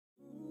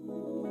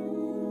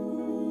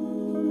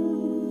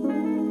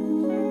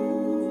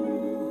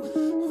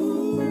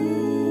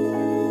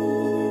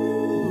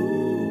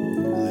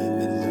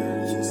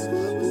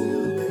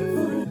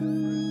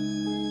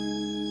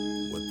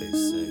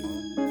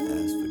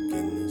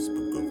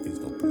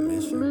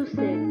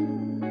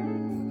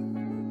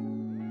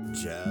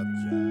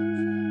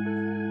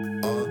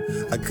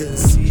couldn't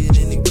see it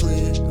any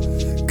clear.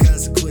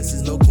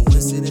 Consequences, no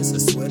coincidence. I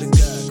swear to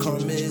God,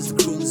 karma is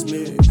the cruelest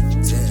mirror.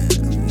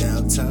 Damn,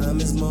 now time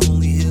is my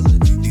only healer.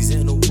 These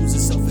ain't no wounds are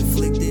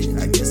self-inflicted.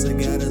 I guess I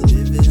gotta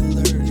live it and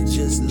learn and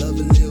just love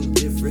a little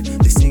different.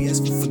 They say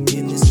ask for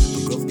forgiveness,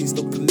 but growth needs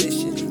no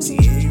permission. See,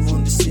 every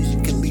wrong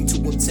decision can lead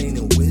to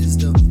obtaining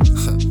wisdom.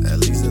 At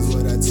least that's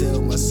what I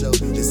tell myself.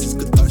 This is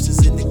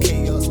catharsis in the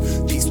chaos,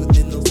 peace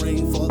within the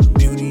rainfall, the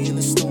beauty in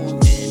the storm,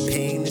 and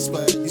pain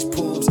inspired these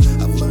poems.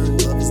 I've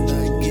learned love is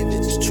not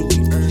given, it's truly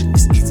earned.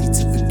 It's easy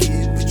to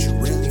forgive, but you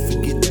rarely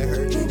forget that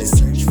hurt. And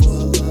search for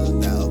a love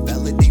that'll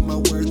validate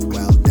my worth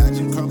while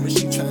dodging karma.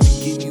 She trying to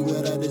give me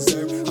what I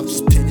deserve. I'm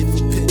just pitted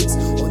for pittance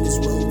on this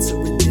road to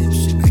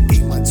redemption. I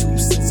gave my 2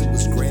 cents, it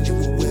was granted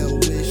with well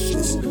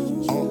wishes.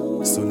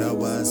 So now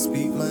I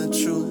speak my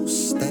truth,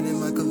 stand in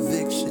my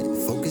conviction,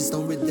 focused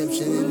on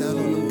redemption and not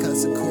on them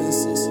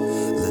consequences.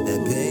 Let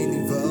that pain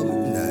evolve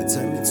me, not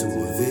turn me to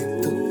a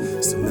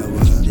victim. So now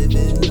I live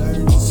and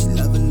learn, just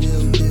love a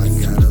little different. I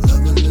gotta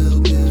love a little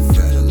different.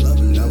 Gotta love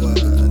a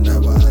little. Now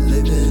I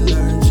live and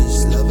learn,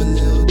 just love a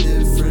little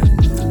different.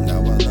 Now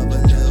I love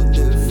a little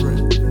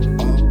different.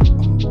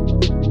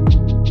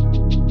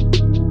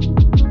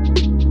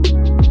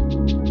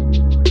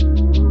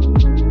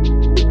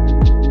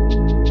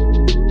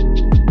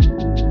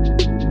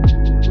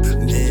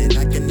 Man,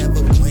 I can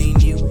never blame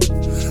you.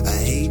 I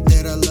hate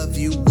that I love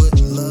you, would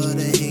love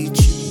to hate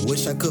you.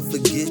 Wish I could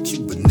forget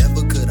you, but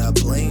never could I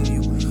blame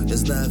you.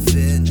 That's not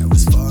fair. Now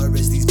as far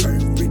as these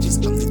burnt bridges,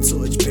 I'm the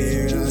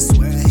torchbearer. I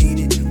swear I hate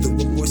it. The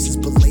remorse is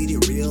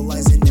belated,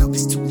 realizing now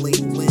it's too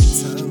late when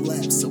time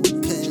lapse. So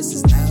it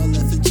passes, now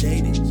left for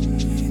jaded.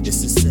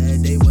 It's a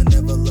sad day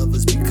whenever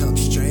lovers become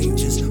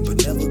strangers,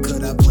 but never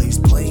could I place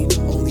blame.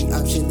 Only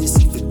option is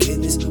seek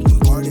forgiveness.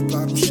 Bombarded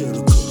by them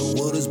shoulda, coulda,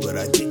 wouldas, but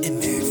I didn't.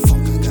 Man,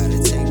 fuck, I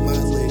gotta take my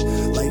lick.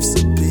 Life's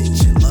a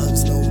bitch and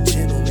love's no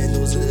gentleman.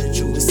 Those are the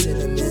truest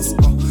sentiments.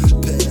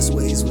 Past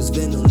ways was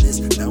venomous.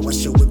 Now I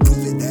show it,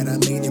 prove it that I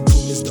made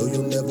improvements, though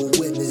you'll never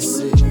witness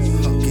it.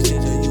 Get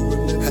it, do you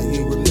remember how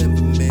you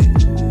remember me?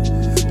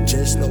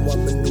 Just know I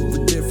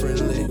maneuver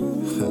differently.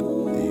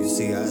 You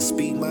see, I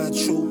speak my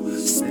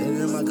truth,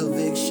 stand in my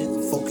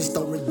conviction, focused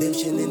on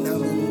redemption and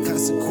not on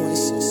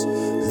consequences.